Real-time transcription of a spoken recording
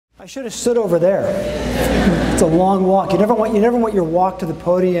I should have stood over there. It's a long walk. You never want your walk to the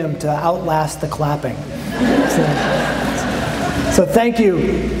podium to outlast the clapping. So thank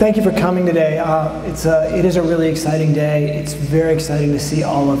you for coming today. It is a really exciting day. It's very exciting to see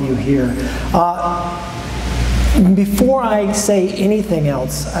all of you here. Before I say anything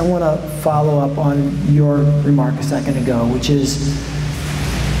else, I want to follow up on your remark a second ago, which is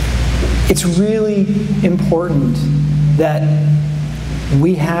it's really important that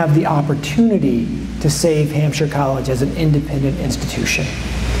we have the opportunity to save Hampshire College as an independent institution.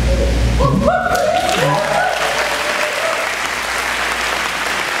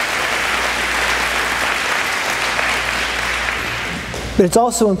 But it's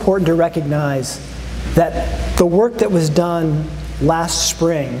also important to recognize that the work that was done last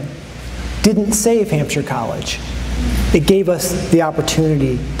spring didn't save Hampshire College. It gave us the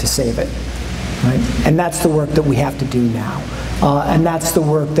opportunity to save it. Right? And that's the work that we have to do now. And that's the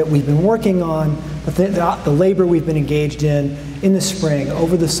work that we've been working on, the labor we've been engaged in the spring,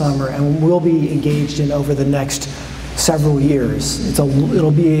 over the summer, and will be engaged in over the next several years. It'll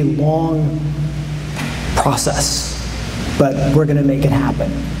be a long process, but we're going to make it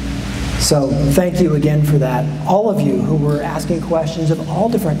happen. So thank you again for that. All of you who were asking questions of all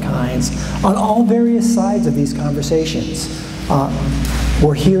different kinds on all various sides of these conversations.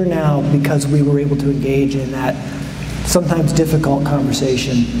 We're here now because we were able to engage in that sometimes difficult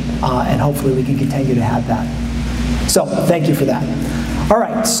conversation, and hopefully we can continue to have that. So thank you for that. All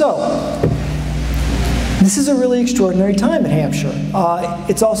right, so this is a really extraordinary time at Hampshire.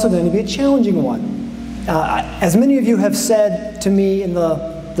 It's also going to be a challenging one. As many of you have said to me in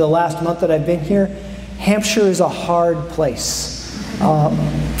the last month that I've been here, Hampshire is a hard place.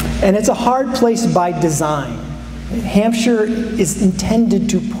 And it's a hard place by design. Hampshire is intended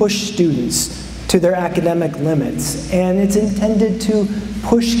to push students to their academic limits, and it's intended to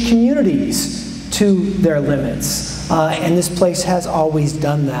push communities to their limits. And this place has always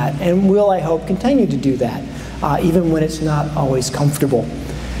done that, and will, I hope, continue to do that, even when it's not always comfortable.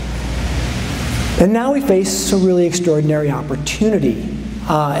 And now we face a really extraordinary opportunity,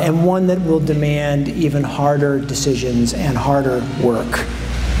 and one that will demand even harder decisions and harder work.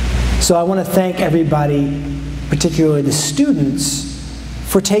 So I want to thank everybody, particularly the students,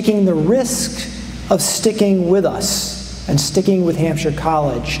 for taking the risk of sticking with us and sticking with Hampshire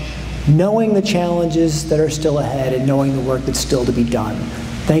College, knowing the challenges that are still ahead and knowing the work that's still to be done.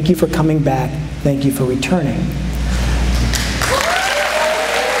 Thank you for coming back. Thank you for returning.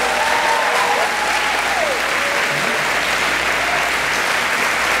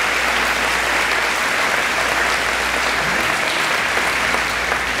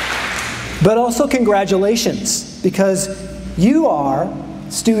 But also congratulations, because you are,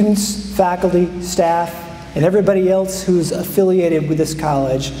 students, faculty, staff, and everybody else who's affiliated with this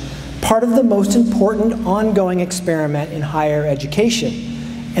college, part of the most important ongoing experiment in higher education.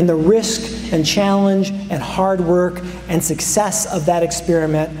 And the risk and challenge and hard work and success of that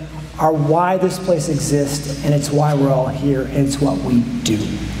experiment are why this place exists, and it's why we're all here, and it's what we do.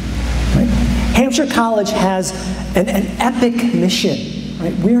 Right? Hampshire College has an epic mission.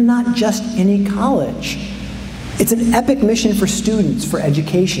 Right? We're not just any college. It's an epic mission for students, for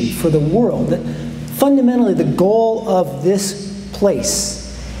education, for the world. That fundamentally, the goal of this place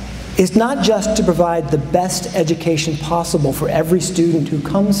is not just to provide the best education possible for every student who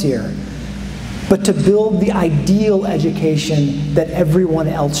comes here, but to build the ideal education that everyone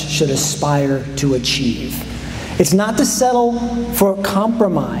else should aspire to achieve. It's not to settle for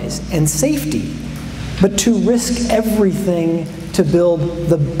compromise and safety, but to risk everything to build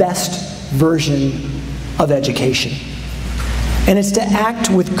the best version of education. And it's to act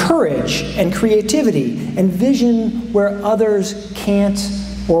with courage and creativity and vision where others can't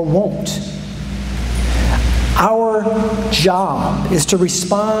or won't. Our job is to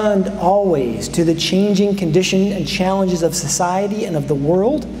respond always to the changing condition and challenges of society and of the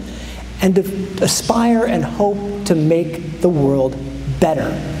world, and to aspire and hope to make the world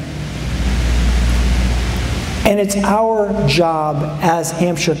better. And it's our job as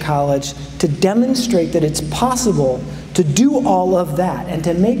Hampshire College to demonstrate that it's possible to do all of that and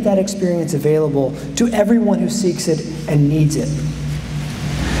to make that experience available to everyone who seeks it and needs it.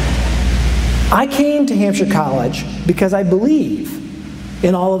 I came to Hampshire College because I believe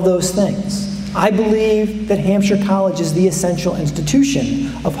in all of those things. I believe that Hampshire College is the essential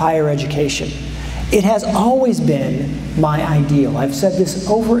institution of higher education. It has always been my ideal. I've said this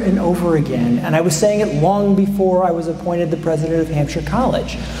over and over again, and I was saying it long before I was appointed the president of Hampshire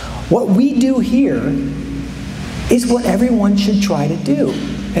College. What we do here is what everyone should try to do.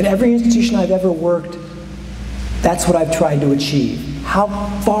 At every institution I've ever worked, that's what I've tried to achieve. how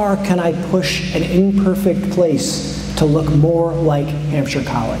far can I push an imperfect place to look more like Hampshire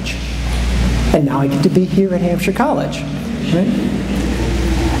College? And now I get to be here at Hampshire College, right?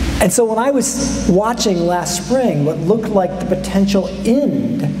 And so when I was watching last spring what looked like the potential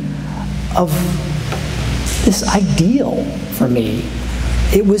end of this ideal for me,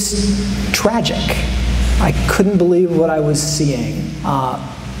 it was tragic. I couldn't believe what I was seeing.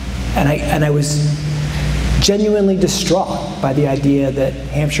 And I was genuinely distraught by the idea that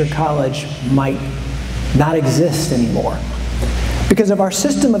Hampshire College might not exist anymore. Because if our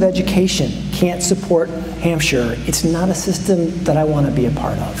system of education can't support Hampshire, it's not a system that I want to be a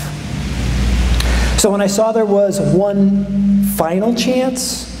part of. So when I saw there was one final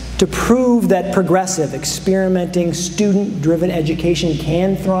chance to prove that progressive, experimenting, student-driven education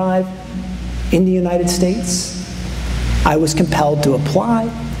can thrive in the United States, I was compelled to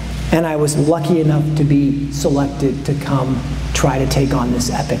apply, and I was lucky enough to be selected to come try to take on this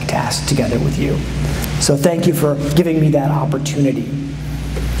epic task together with you. So thank you for giving me that opportunity.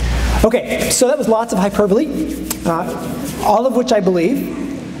 Okay, so that was lots of hyperbole, all of which I believe.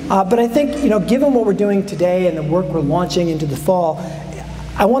 But I think, given what we're doing today and the work we're launching into the fall,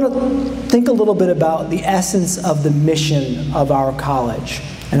 I want to think a little bit about the essence of the mission of our college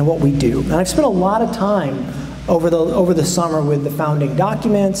and what we do. And I've spent a lot of time over the summer with the founding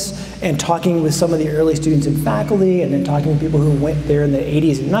documents and talking with some of the early students and faculty, and then talking with people who went there in the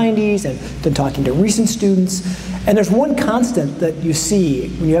 80s and 90s, and then talking to recent students. And there's one constant that you see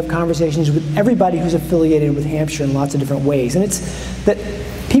when you have conversations with everybody who's affiliated with Hampshire in lots of different ways, and it's that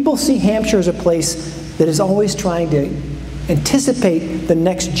people see Hampshire as a place that is always trying to anticipate the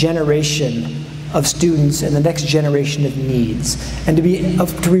next generation of students and the next generation of needs, and to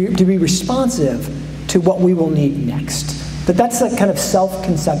be responsive to what we will need next. That's a kind of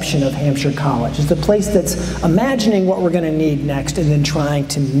self-conception of Hampshire College. It's a place that's imagining what we're going to need next and then trying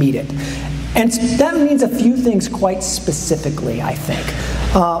to meet it. And that means a few things quite specifically, I think.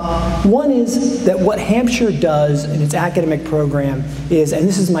 One is that what Hampshire does in its academic program is, and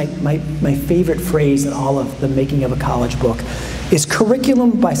this is my favorite phrase in all of the Making of a College book, is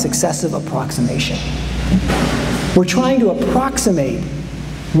curriculum by successive approximation. We're trying to approximate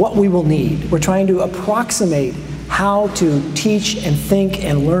what we will need. We're trying to approximate how to teach and think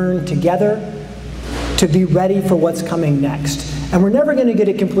and learn together to be ready for what's coming next. And we're never going to get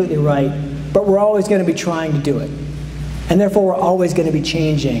it completely right, but we're always going to be trying to do it. And therefore, we're always going to be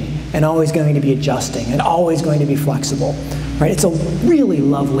changing and always going to be adjusting and always going to be flexible. Right? It's a really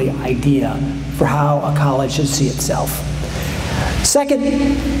lovely idea for how a college should see itself.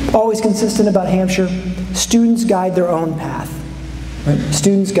 Second, always consistent about Hampshire, students guide their own path. Right?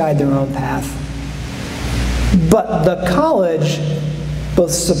 Students guide their own path. But the college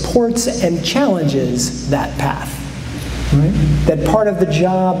both supports and challenges that path. Right? That part of the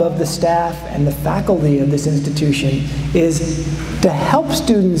job of the staff and the faculty of this institution is to help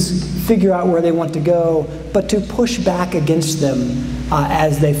students figure out where they want to go, but to push back against them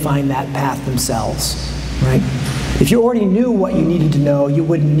as they find that path themselves. Right? If you already knew what you needed to know, you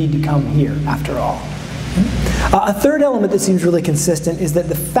wouldn't need to come here, after all. A third element that seems really consistent is that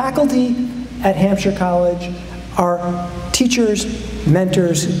the faculty at Hampshire College are teachers,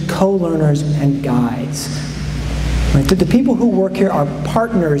 mentors, co-learners, and guides. Right? The people who work here are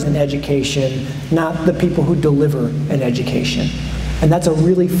partners in education, not the people who deliver an education. And that's a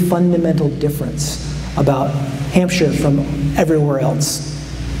really fundamental difference about Hampshire from everywhere else.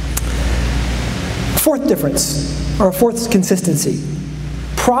 Fourth difference, or fourth consistency.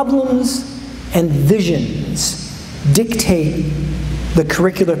 Problems and visions dictate the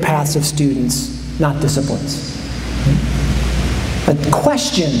curricular paths of students, not disciplines. But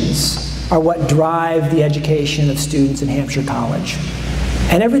questions are what drive the education of students in Hampshire College.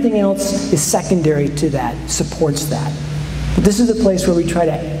 And everything else is secondary to that, supports that. But this is a place where we try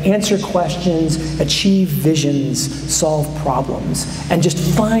to answer questions, achieve visions, solve problems, and just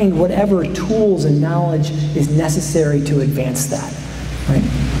find whatever tools and knowledge is necessary to advance that. Right?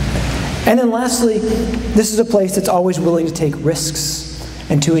 And then lastly, this is a place that's always willing to take risks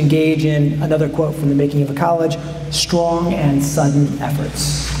and to engage in, another quote from The Making of a College, strong and sudden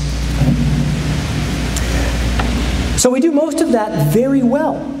efforts. So we do most of that very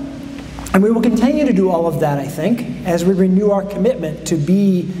well. And we will continue to do all of that, I think, as we renew our commitment to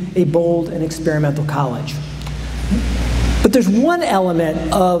be a bold and experimental college. But there's one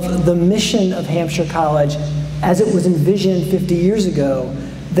element of the mission of Hampshire College as it was envisioned 50 years ago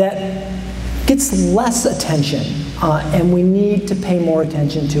that gets less attention, and we need to pay more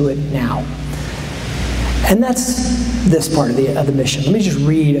attention to it now. And that's this part of the mission. Let me just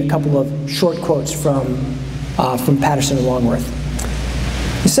read a couple of short quotes from Patterson and Longworth.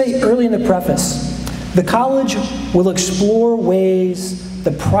 You say early in the preface, the college will explore ways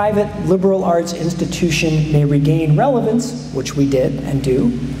the private liberal arts institution may regain relevance, which we did and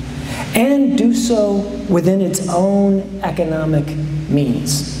do, and do so within its own economic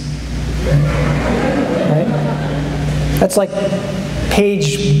means. Right? That's like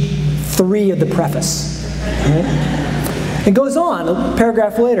page 3 of the preface. Right? It goes on, a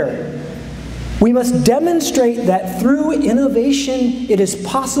paragraph later. We must demonstrate that through innovation, it is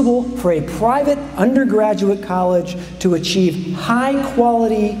possible for a private undergraduate college to achieve high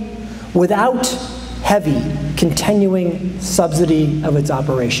quality without heavy, continuing subsidy of its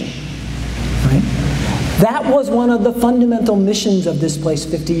operation. Right? That was one of the fundamental missions of this place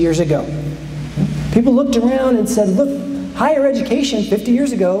 50 years ago. People looked around and said, look, higher education 50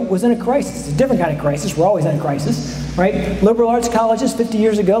 years ago was in a crisis. It's a different kind of crisis. We're always in a crisis. Right? Liberal arts colleges 50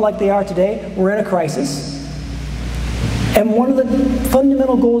 years ago, like they are today, were in a crisis. And one of the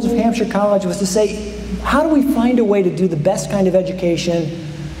fundamental goals of Hampshire College was to say, how do we find a way to do the best kind of education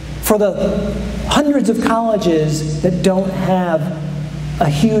for the hundreds of colleges that don't have a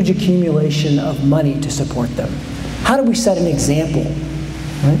huge accumulation of money to support them? How do we set an example?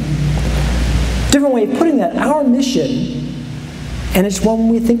 Right? Different way of putting that, our mission, and it's one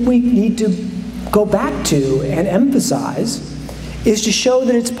we think we need to go back to and emphasize, is to show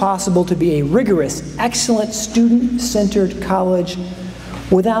that it's possible to be a rigorous, excellent, student-centered college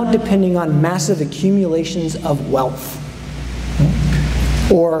without depending on massive accumulations of wealth.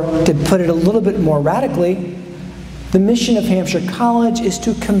 Or, to put it a little bit more radically, the mission of Hampshire College is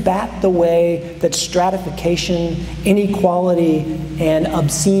to combat the way that stratification, inequality, and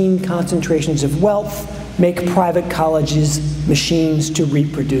obscene concentrations of wealth make private colleges machines to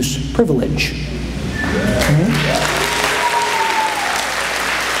reproduce privilege.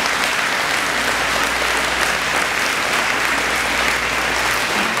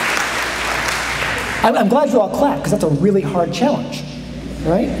 I'm glad you all clapped, because that's a really hard challenge,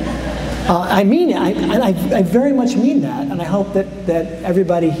 right? I mean it, and I very much mean that, and I hope that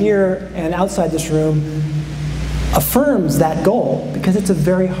everybody here and outside this room affirms that goal, because it's a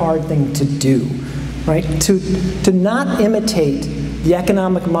very hard thing to do, right? To not imitate the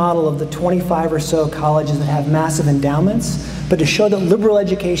economic model of the 25 or so colleges that have massive endowments, but to show that liberal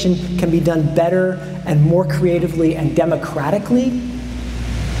education can be done better and more creatively and democratically,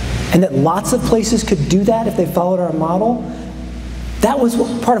 and that lots of places could do that if they followed our model. That was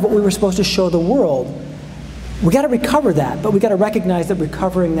part of what we were supposed to show the world. We got to recover that, but we got to recognize that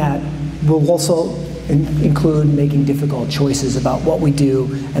recovering that will also include making difficult choices about what we do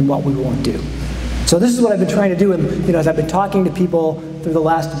and what we won't do. So this is what I've been trying to do, and as I've been talking to people through the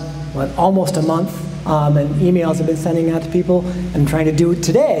last, almost a month, and emails I've been sending out to people, and trying to do it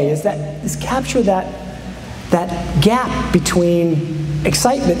today, is capture that gap between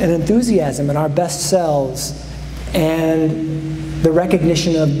excitement and enthusiasm and our best selves, and the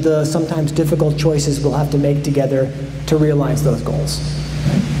recognition of the sometimes difficult choices we'll have to make together to realize those goals.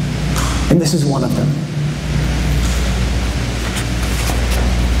 And this is one of them.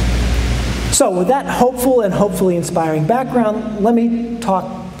 So with that hopeful and hopefully inspiring background, let me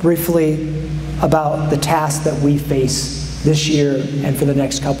talk briefly about the task that we face this year and for the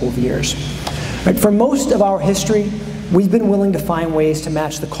next couple of years. Right, for most of our history, we've been willing to find ways to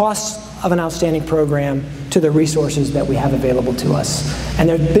match the costs of an outstanding program to the resources that we have available to us. And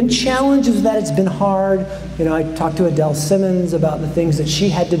there have been challenges with that. It's been hard. I talked to Adele Simmons about the things that she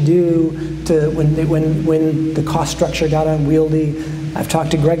had to do when the cost structure got unwieldy. I've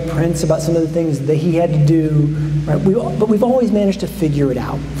talked to Greg Prince about some of the things that he had to do. Right? But we've always managed to figure it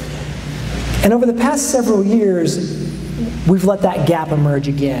out. And over the past several years, we've let that gap emerge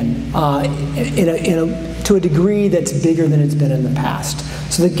again to a degree that's bigger than it's been in the past.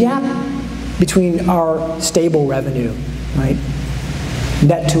 So the gap between our stable revenue, right,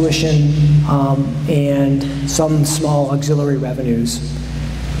 net tuition, and some small auxiliary revenues,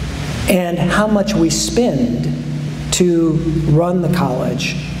 and how much we spend to run the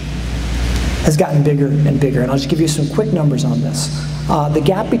college has gotten bigger and bigger. And I'll just give you some quick numbers on this. The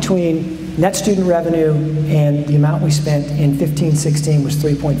gap between net student revenue and the amount we spent in 15-16 was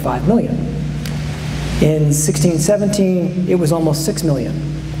 $3.5 million. In 16-17, it was almost $6 million.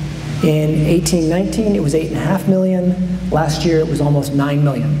 In 18-19, it was $8.5 million. Last year, it was almost $9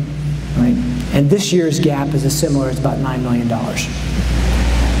 million. Right? And this year's gap is similar, it's about $9 million.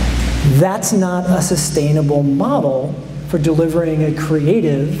 That's not a sustainable model for delivering a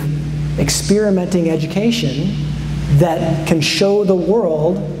creative, experimenting education that can show the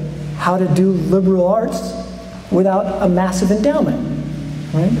world how to do liberal arts without a massive endowment,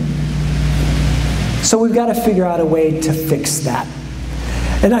 right? So we've got to figure out a way to fix that.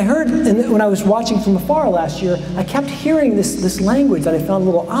 And I heard, when I was watching from afar last year, I kept hearing this language that I found a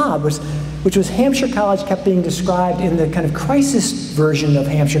little odd, which was Hampshire College kept being described in the kind of crisis version of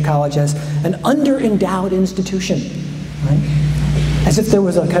Hampshire College as an under-endowed institution, right? As if there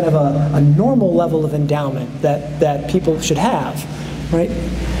was a kind of a normal level of endowment that people should have, right?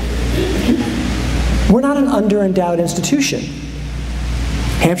 We're not an under-endowed institution.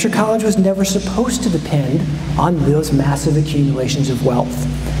 Hampshire College was never supposed to depend on those massive accumulations of wealth.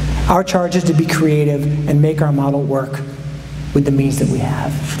 Our charge is to be creative and make our model work with the means that we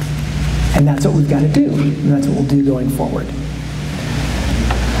have. And that's what we've got to do, and that's what we'll do going forward.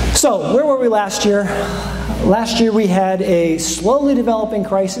 So, where were we last year? Last year we had a slowly developing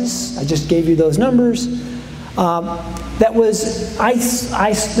crisis. I just gave you those numbers. That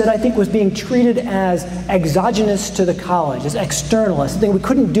I think was being treated as exogenous to the college, as external, as something we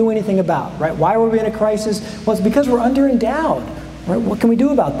couldn't do anything about, right? Why were we in a crisis? Well, it's because we're under-endowed, right? What can we do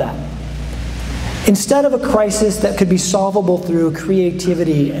about that? Instead of a crisis that could be solvable through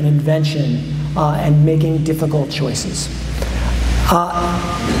creativity and invention and making difficult choices.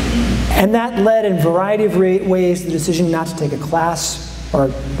 And that led in a variety of ways the decision not to take a class.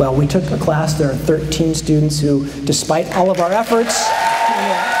 Well, we took a class. There are 13 students who, despite all of our efforts,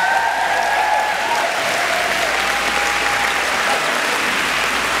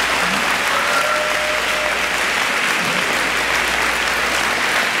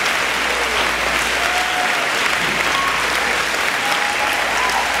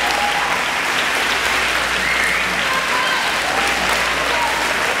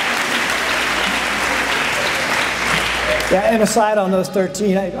 yeah, and aside on those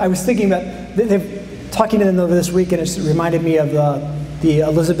 13, I was thinking that talking to them over this week, and it reminded me of the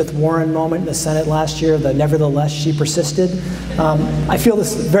Elizabeth Warren moment in the Senate last year, the nevertheless she persisted. I feel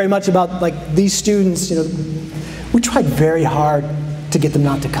this very much about these students. We tried very hard to get them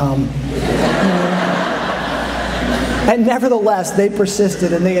not to come. And nevertheless, they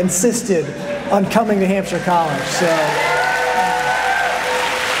persisted and they insisted on coming to Hampshire College. So.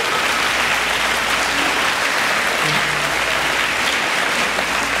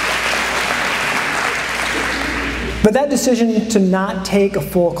 But that decision to not take a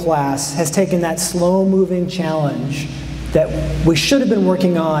full class has taken that slow-moving challenge that we should have been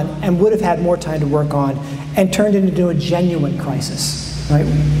working on and would have had more time to work on and turned it into a genuine crisis, right?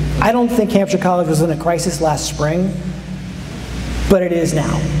 I don't think Hampshire College was in a crisis last spring, but it is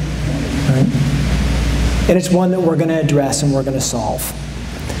now, right? And it's one that we're going to address and we're going to solve.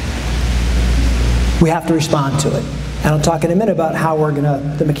 We have to respond to it. And I'll talk in a minute about how we're going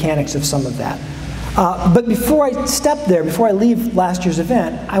to, the mechanics of some of that. But before I step there, before I leave last year's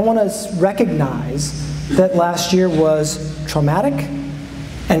event, I want to recognize that last year was traumatic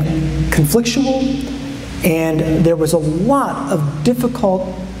and conflictual, and there was a lot of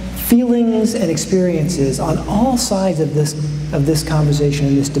difficult feelings and experiences on all sides of this conversation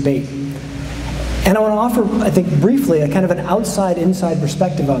and this debate. And I want to offer, I think, briefly, a kind of an outside-inside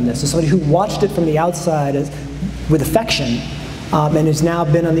perspective on this, as somebody who watched it from the outside with affection, and has now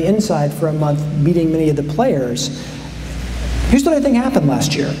been on the inside for a month meeting many of the players. Here's what I think happened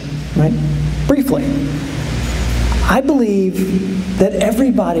last year, right? Briefly. I believe that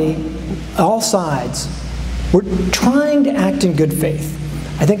everybody, all sides, were trying to act in good faith.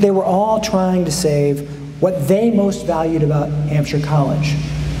 I think they were all trying to save what they most valued about Hampshire College.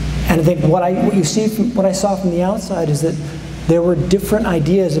 And I think what I saw from the outside is that there were different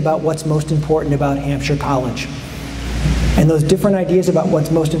ideas about what's most important about Hampshire College. And those different ideas about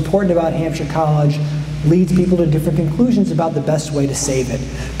what's most important about Hampshire College leads people to different conclusions about the best way to save it.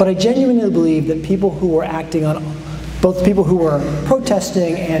 But I genuinely believe that people who were acting on, both people who were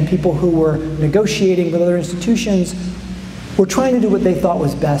protesting and people who were negotiating with other institutions, were trying to do what they thought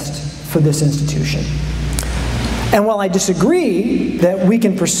was best for this institution. And while I disagree that we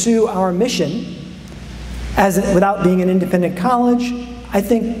can pursue our mission without being an independent college, I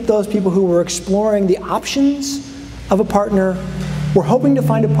think those people who were exploring the options of a partner were hoping to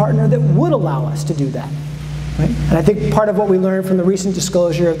find a partner that would allow us to do that. Right? And I think part of what we learned from the recent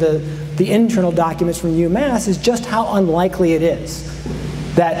disclosure of the internal documents from UMass is just how unlikely it is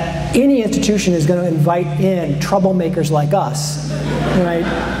that any institution is going to invite in troublemakers like us, right,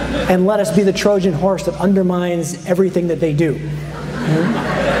 and let us be the Trojan horse that undermines everything that they do. Right?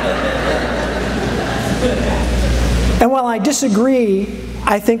 And while I disagree,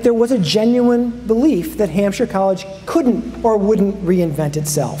 I think there was a genuine belief that Hampshire College couldn't or wouldn't reinvent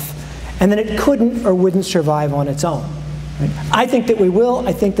itself, and that it couldn't or wouldn't survive on its own. Right? I think that we will.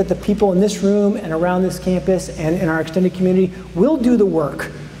 I think that the people in this room and around this campus and in our extended community will do the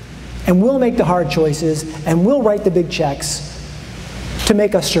work, and will make the hard choices, and will write the big checks to to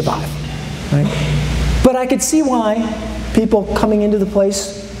make us survive. Right? But I could see why people coming into the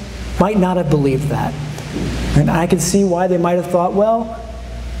place might not have believed that. And I could see why they might have thought, well,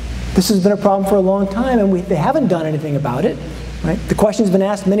 this has been a problem for a long time, and they haven't done anything about it. Right? The question's been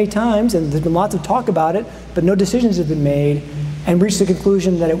asked many times, and there's been lots of talk about it, but no decisions have been made, and reached the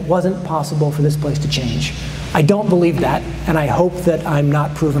conclusion that it wasn't possible for this place to change. I don't believe that, and I hope that I'm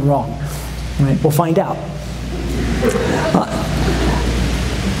not proven wrong. Right? We'll find out.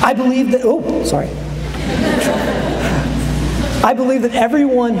 I believe that, I believe that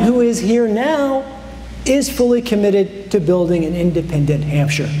everyone who is here now is fully committed to building an independent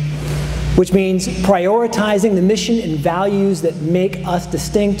Hampshire, which means prioritizing the mission and values that make us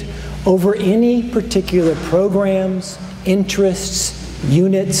distinct over any particular programs, interests,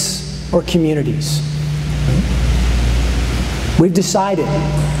 units, or communities. We've decided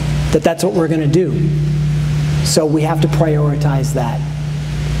that that's what we're going to do, so we have to prioritize that.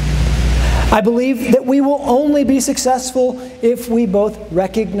 I believe that we will only be successful if we both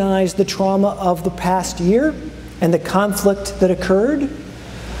recognize the trauma of the past year and the conflict that occurred,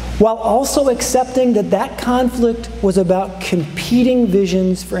 while also accepting that that conflict was about competing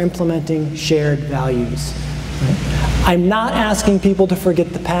visions for implementing shared values. Right? I'm not asking people to forget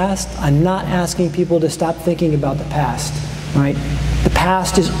the past. I'm not asking people to stop thinking about the past. Right? The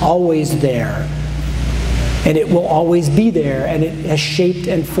past is always there, and it will always be there, and it has shaped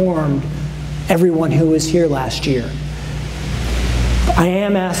and formed everyone who was here last year. I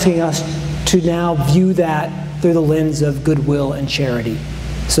am asking us to now view that through the lens of goodwill and charity,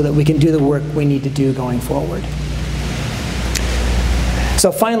 so that we can do the work we need to do going forward.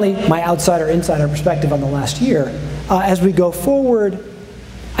 So finally, my outsider-insider perspective on the last year. As we go forward,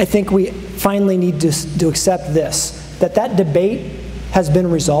 I think we finally need to accept this, that debate has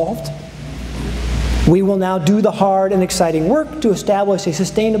been resolved. We will now do the hard and exciting work to establish a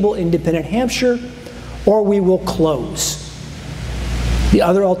sustainable, independent Hampshire, or we will close. The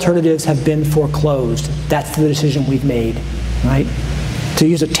other alternatives have been foreclosed. That's the decision we've made, right? To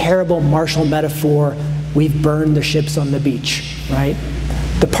use a terrible Marshall metaphor, we've burned the ships on the beach, right?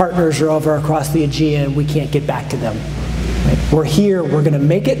 The partners are over across the Aegean, we can't get back to them. Right? We're here, we're going to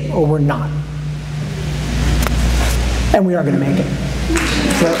make it, or we're not. And we are going to make it.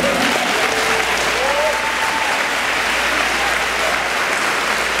 So,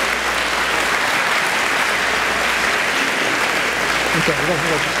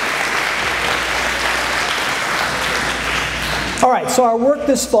 all right, so our work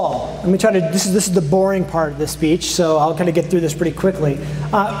this fall. Let me try to, this is the boring part of the speech, so I'll kind of get through this pretty quickly.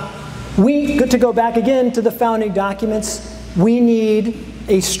 We get to go back again to the founding documents. We need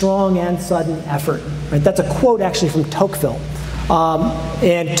a strong and sudden effort. Right? That's a quote actually from Tocqueville.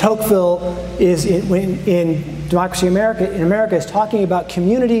 And Tocqueville is in Democracy in America is talking about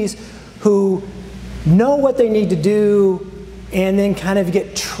communities who know what they need to do and then kind of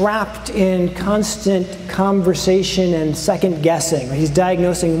get trapped in constant conversation and second guessing. He's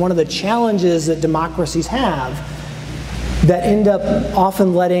diagnosing one of the challenges that democracies have that end up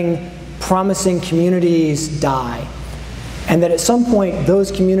often letting promising communities die. And that at some point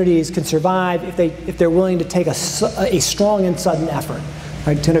those communities can survive if they're willing to take a strong and sudden effort,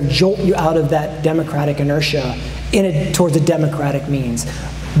 right, to kind of jolt you out of that democratic inertia towards a democratic means.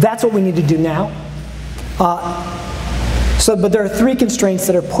 That's what we need to do now. But there are three constraints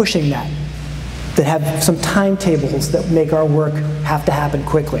that are pushing that have some timetables that make our work have to happen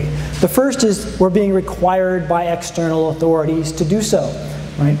quickly. The first is we're being required by external authorities to do so.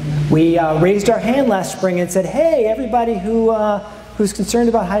 Right? We raised our hand last spring and said, hey, everybody who's concerned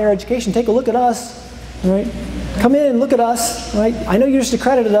about higher education, take a look at us. Right? Come in and look at us. Right? I know you just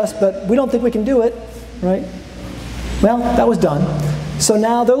accredited us, but we don't think we can do it. Right? Well, that was done. So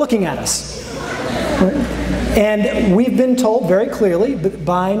now they're looking at us. Right? And we've been told very clearly that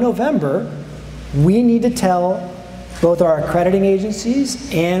by November, we need to tell both our accrediting agencies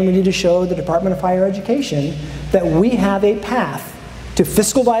and we need to show the Department of Higher Education that we have a path to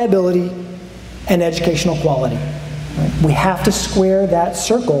fiscal viability and educational quality. Right? We have to square that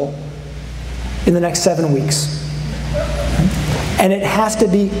circle in the next 7 weeks. Right? And it has to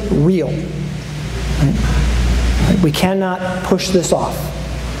be real. Right? We cannot push this off.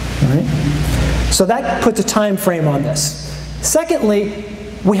 Right? So that puts a time frame on this. Secondly,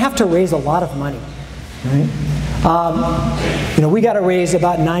 we have to raise a lot of money. Right? We got to raise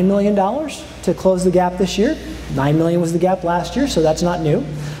about $9 million to close the gap this year. $9 million was the gap last year, so that's not new.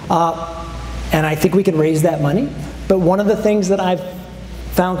 And I think we can raise that money. But one of the things that I've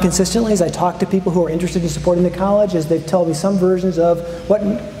found consistently as I talk to people who are interested in supporting the college is they've told me some versions of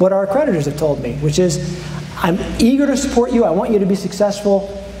what our accreditors have told me, which is, I'm eager to support you. I want you to be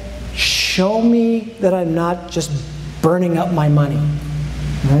successful. Show me that I'm not just burning up my money,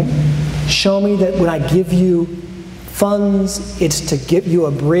 right? Show me that when I give you funds, it's to give you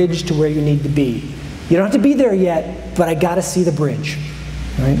a bridge to where you need to be. You don't have to be there yet, but I got to see the bridge,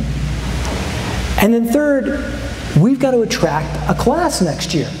 right? And then third, we've got to attract a class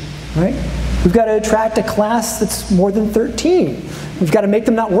next year, right? We've got to attract a class that's more than 13. We've got to make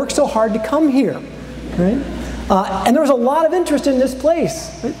them not work so hard to come here, right? And there was a lot of interest in this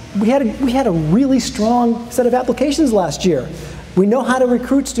place. Right? We had a really strong set of applications last year. We know how to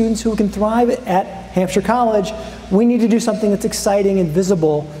recruit students who can thrive at Hampshire College. We need to do something that's exciting and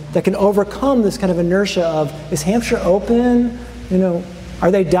visible that can overcome this kind of inertia of, is Hampshire open? You know,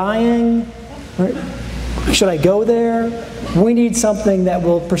 are they dying? Right? Should I go there? We need something that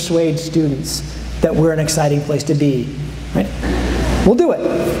will persuade students that we're an exciting place to be. Right? We'll do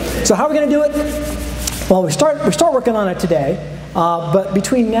it. So how are we going to do it? Well, we start working on it today, but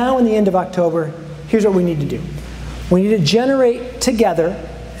between now and the end of October, here's what we need to do. We need to generate together,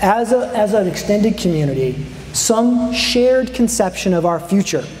 as an extended community, some shared conception of our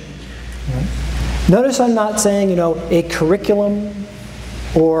future. Right? Notice I'm not saying, a curriculum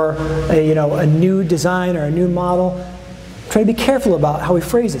or a new design or a new model. Try to be careful about how we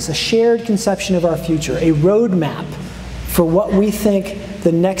phrase this. A shared conception of our future, a roadmap for what we think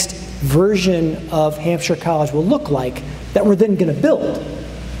the next version of Hampshire College will look like that we're then going to build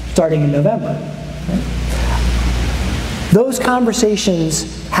starting in November. Right? Those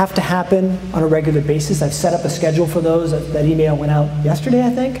conversations have to happen on a regular basis. I've set up a schedule for those. That email went out yesterday,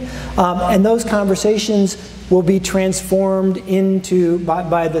 I think. And those conversations will be transformed into,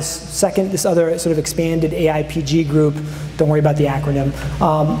 by this other sort of expanded AIPG group, don't worry about the acronym,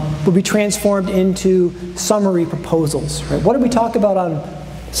 will be transformed into summary proposals. Right? What did we talk about on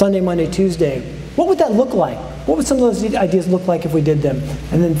Sunday, Monday, Tuesday? What would that look like? What would some of those ideas look like if we did them?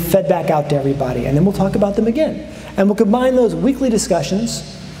 And then fed back out to everybody. And then we'll talk about them again. And we'll combine those weekly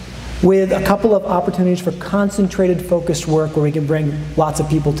discussions with a couple of opportunities for concentrated, focused work where we can bring lots of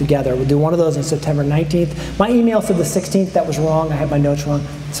people together. We'll do one of those on September 19th. My email said the 16th. That was wrong. I had my notes wrong.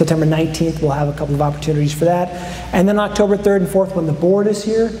 September 19th, we'll have a couple of opportunities for that. And then October 3rd and 4th, when the board is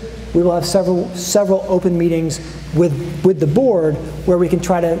here, we will have several open meetings with the board where we can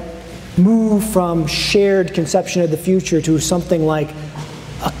try to move from shared conception of the future to something like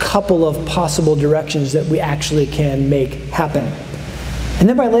a couple of possible directions that we actually can make happen. And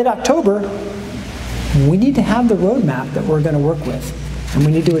then by late October, we need to have the roadmap that we're going to work with, and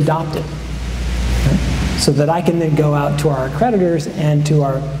we need to adopt it, right? So that I can then go out to our accreditors and to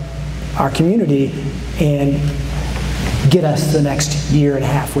our community and get us the next year and a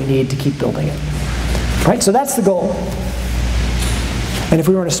half we need to keep building it. Right? So that's the goal. And if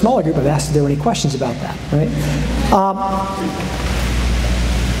we were in a smaller group, I've asked if there were any questions about that. Right?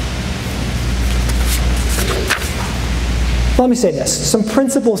 Let me say this, some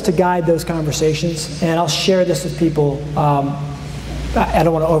principles to guide those conversations, and I'll share this with people. I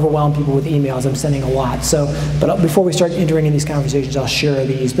don't want to overwhelm people with emails, I'm sending a lot. But before we start entering in these conversations, I'll share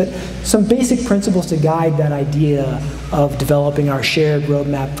these. But some basic principles to guide that idea of developing our shared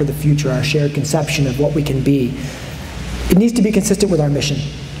roadmap for the future, our shared conception of what we can be. It needs to be consistent with our mission,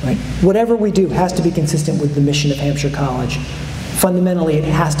 right? Whatever we do has to be consistent with the mission of Hampshire College. Fundamentally, it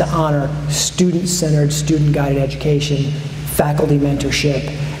has to honor student-centered, student-guided education, faculty mentorship,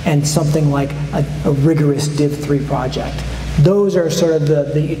 and something like a rigorous Div 3 project. Those are sort of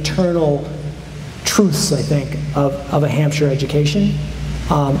the eternal truths, I think, of a Hampshire education.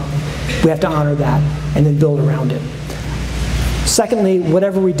 We have to honor that and then build around it. Secondly,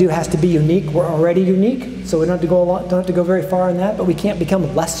 whatever we do has to be unique. We're already unique, so we don't have to go very far in that, but we can't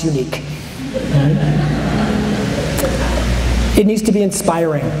become less unique. Right? It needs to be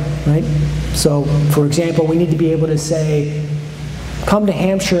inspiring, right? So, for example, we need to be able to say, come to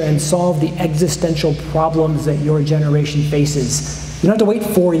Hampshire and solve the existential problems that your generation faces. You don't have to wait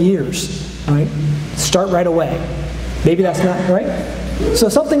 4 years, right? Start right away. Maybe that's not, right? So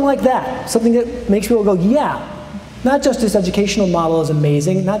something like that, something that makes people go, yeah, not just this educational model is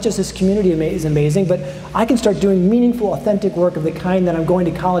amazing, not just this community is amazing, but I can start doing meaningful, authentic work of the kind that I'm going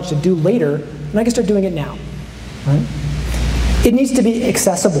to college to do later, and I can start doing it now, right? It needs to be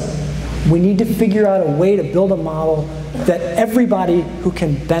accessible. We need to figure out a way to build a model that everybody who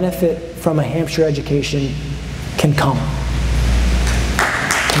can benefit from a Hampshire education can come.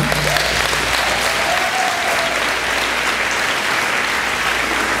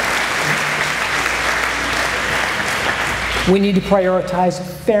 We need to prioritize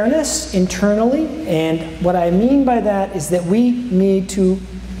fairness internally, and what I mean by that is that we need to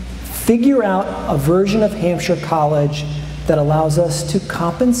figure out a version of Hampshire College that allows us to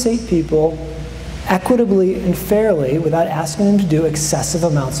compensate people equitably and fairly without asking them to do excessive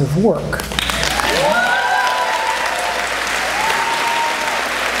amounts of work.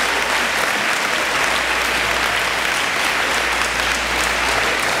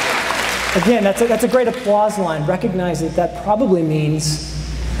 Again, that's a great applause line. Recognize that that probably means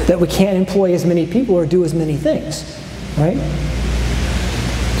that we can't employ as many people or do as many things, right?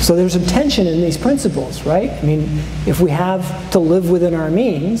 So there's some tension in these principles, right? I mean, if we have to live within our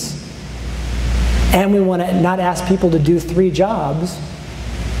means and we want to not ask people to do 3 jobs,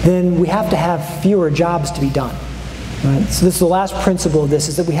 then we have to have fewer jobs to be done. Right? So this is the last principle of this,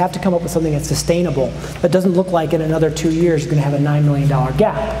 is that we have to come up with something that's sustainable, that doesn't look like in another 2 years you're going to have a $9 million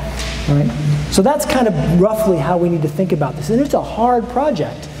gap. Right? So that's kind of roughly how we need to think about this. And it's a hard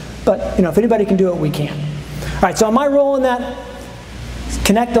project, but if anybody can do it, we can. All right, so my role in that,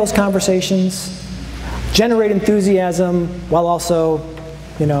 connect those conversations, generate enthusiasm while also,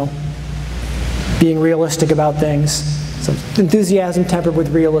 being realistic about things. So enthusiasm tempered with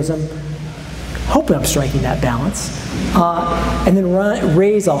realism. Hoping I'm striking that balance. And then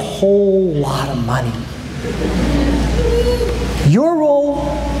raise a whole lot of money. Your role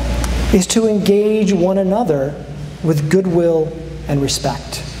is to engage one another with goodwill and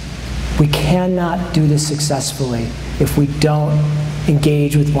respect. We cannot do this successfully if we don't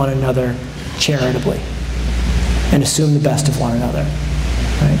engage with one another charitably and assume the best of one another.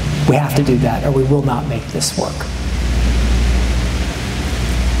 Right? We have to do that, or we will not make this work.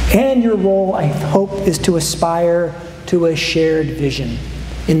 And your role, I hope, is to aspire to a shared vision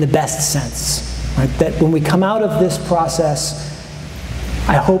in the best sense. Right? That when we come out of this process,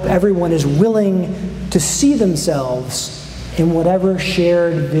 I hope everyone is willing to see themselves in whatever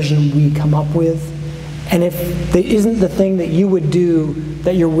shared vision we come up with. And if there isn't the thing that you would do,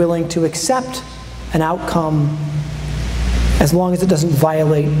 that you're willing to accept an outcome as long as it doesn't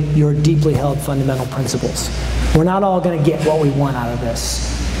violate your deeply held fundamental principles. We're not all going to get what we want out of this,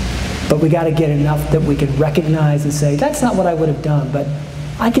 but we got to get enough that we can recognize and say, that's not what I would have done, but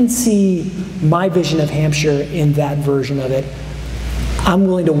I can see my vision of Hampshire in that version of it. I'm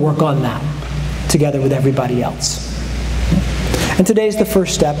willing to work on that together with everybody else. And today's the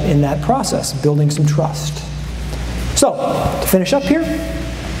first step in that process, building some trust. So, to finish up here,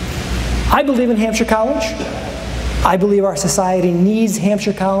 I believe in Hampshire College. I believe our society needs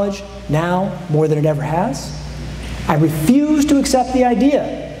Hampshire College now more than it ever has. I refuse to accept the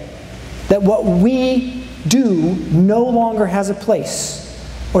idea that what we do no longer has a place,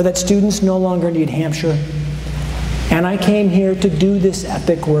 or that students no longer need Hampshire. And I came here to do this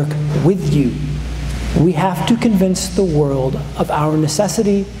epic work with you. We have to convince the world of our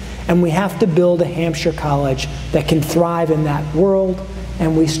necessity, and we have to build a Hampshire College that can thrive in that world,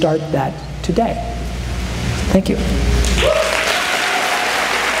 and we start that today. Thank you.